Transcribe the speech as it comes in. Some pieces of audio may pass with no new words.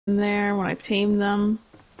in there when I tame them.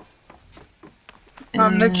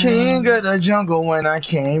 I'm the king of the jungle when I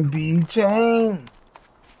can't be tamed.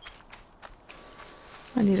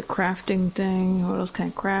 I need a crafting thing. What else can I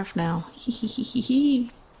craft now? Hee.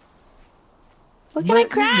 What can I Let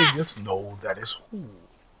these craft? niggas know that it's who.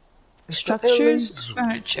 It's the LA Structures, Zoo.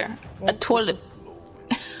 furniture, a Won't put the toilet. flow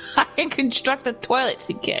I can construct a toilet,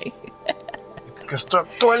 CK. in.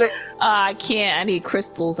 Construct toilet. I can't. I need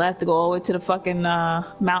crystals. I have to go all the way to the fucking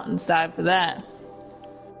mountainside for that.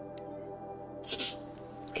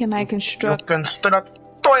 Can I You construct? construct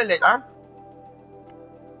toilet, huh?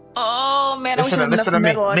 Oh man, I wish I had enough Listen to me.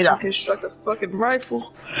 metal I can Mira. construct a fucking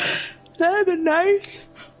rifle. That'd be nice.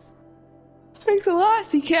 Thanks a lot,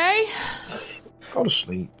 CK. Go to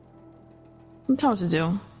sleep. I'm telling what to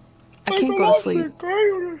do. I Take a can't go to lot, sleep.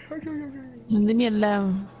 Leave me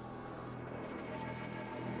alone.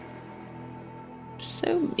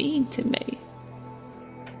 So mean to me.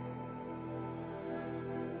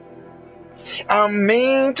 I'm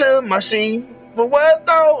mean to my sheep. For what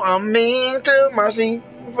though? I'm mean to my sheep.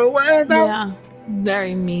 For what though? Yeah,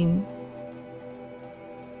 very mean.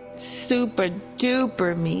 Super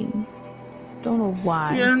duper mean. Don't know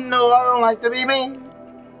why. You know I don't like to be mean.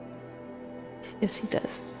 Yes, he does.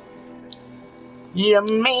 You're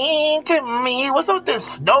mean to me. What's up with this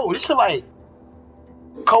snow? This is like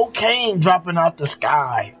cocaine dropping out the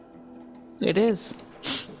sky. It is.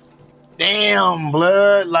 Damn,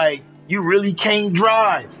 blood. Like, you really can't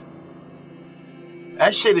drive.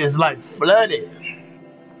 That shit is like flooded.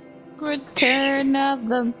 Return of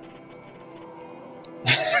the.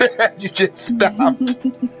 You just stopped.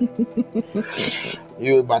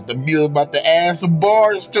 You was about to add some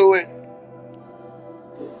bars to it.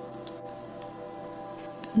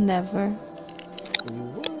 Never.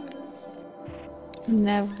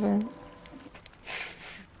 Never.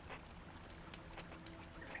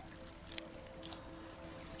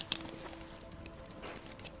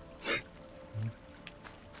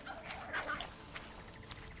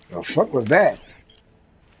 The fuck was that?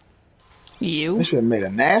 You? This shit made a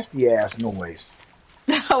nasty ass noise.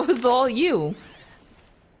 That was all you.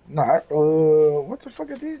 Nah, what the fuck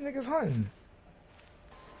are these niggas hunting?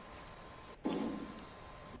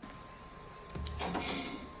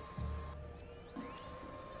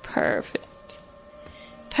 Perfect.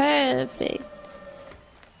 Perfect.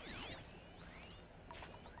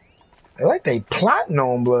 They like they plotting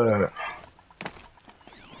on blood.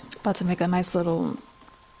 About to make a nice little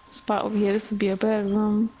spot over here. This would be a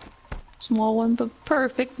bedroom. Small one, but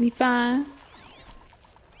perfectly fine.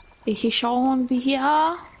 The kitchen will be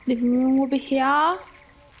here. Living room will be here.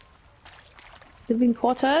 Living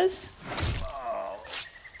quarters.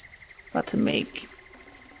 About to make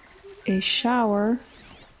a shower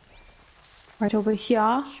right over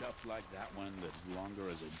here. Shuff like that one lives longer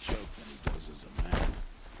as a joke than he does as a man.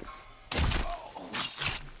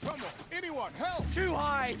 Come on, anyone, help! Too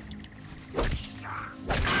high!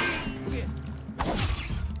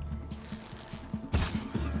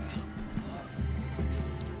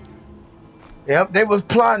 Yep, they was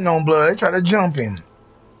plotting on blood. They tried to jump him.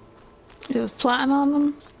 It was plotting on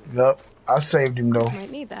them. Yep, I saved him though.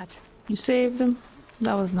 Might need that. You saved him.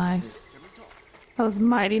 That was nice. That was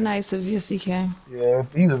mighty nice of you, CK. Yeah,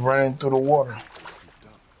 he was running through the water.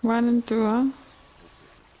 Running through, huh?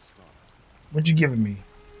 What you giving me?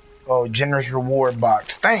 Oh, generous reward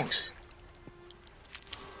box. Thanks.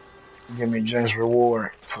 Give me a generous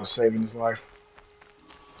reward for saving his life.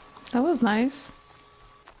 That was nice.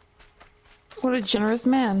 What a generous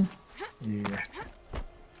man. Yeah.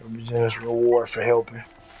 Give me a generous reward for helping.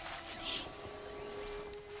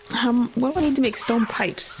 What do I need to make stone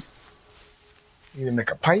pipes? You need to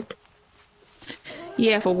make a pipe?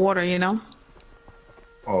 Yeah, for water, you know?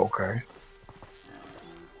 Oh, okay.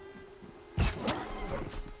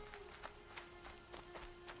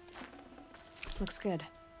 Looks good.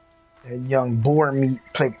 That young boar meat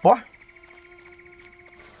plate, boy.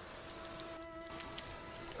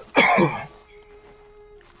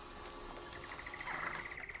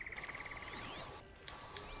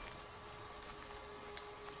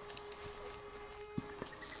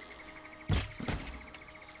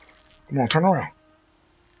 Come on, turn around.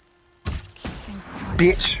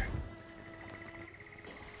 Bitch.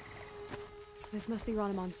 This must be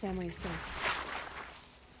Ronamon's family estate.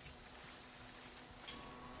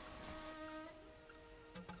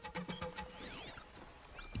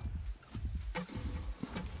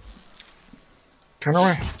 Turn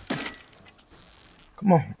around.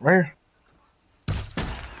 Come on, right here.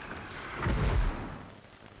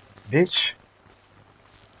 Bitch.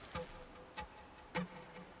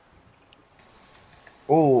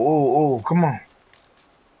 Oh, come on.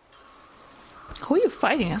 Who are you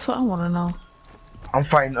fighting? That's what I want to know. I'm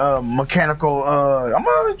fighting mechanical. I'm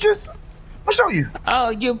gonna show you. Oh,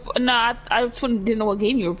 you? Nah, I didn't know what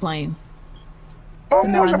game you were playing. Oh,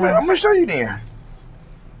 Now I know. I'm gonna show you then.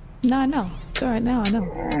 No, I know. It's alright now. I know.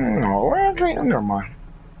 No, I can't. Never mind.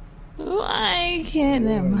 I can't.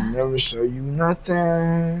 Never mind. Never show you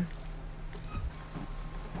nothing.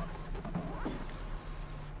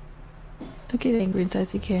 Don't get angry inside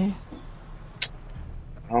CK. I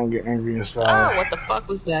don't get angry inside. Oh, what the fuck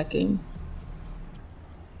was that game?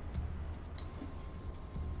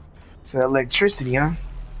 It's electricity, huh?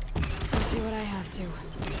 I'll do what I have to.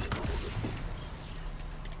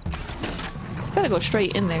 It's gotta go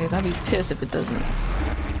straight in there, because I'd be pissed if it doesn't.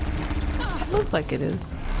 It looks like it is.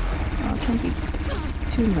 Oh, I can't be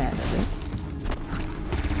too mad at it.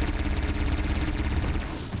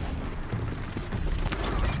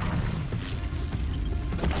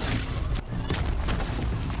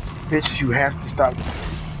 Bitch, you have to stop.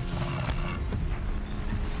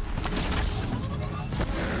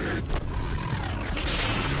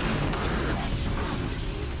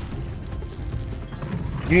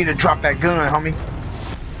 You need to drop that gun, homie.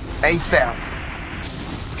 ASAP.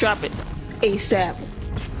 Drop it. ASAP.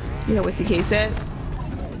 You know what CK said?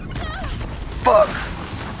 Fuck.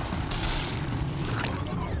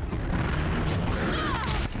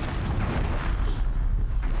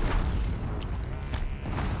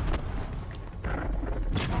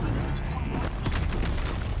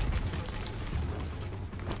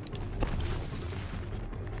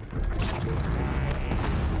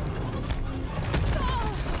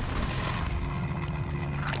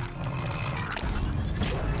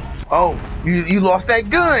 Oh, you lost that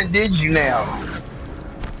gun, did you now?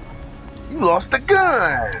 You lost the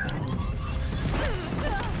gun.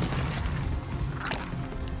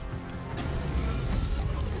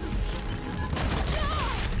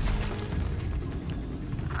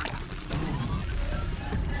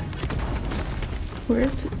 Where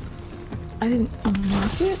is it? I didn't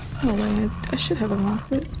unlock it? Oh wait, I should have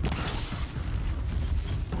unlocked it.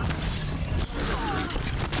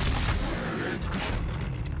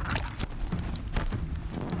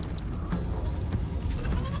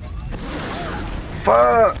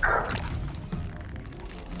 Fuck.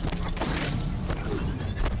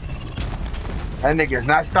 That nigga's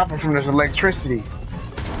not stopping from this electricity.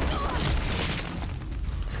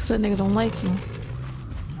 It's cause that nigga don't like you.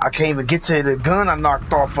 I can't even get to the gun I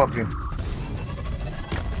knocked off of him.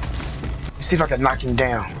 Let's see if I can knock him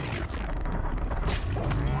down.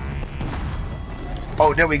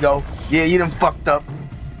 Oh, there we go. Yeah, you done fucked up.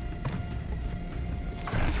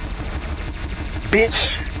 Bitch.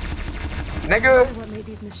 Nigga. What made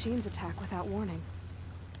these machines attack without warning?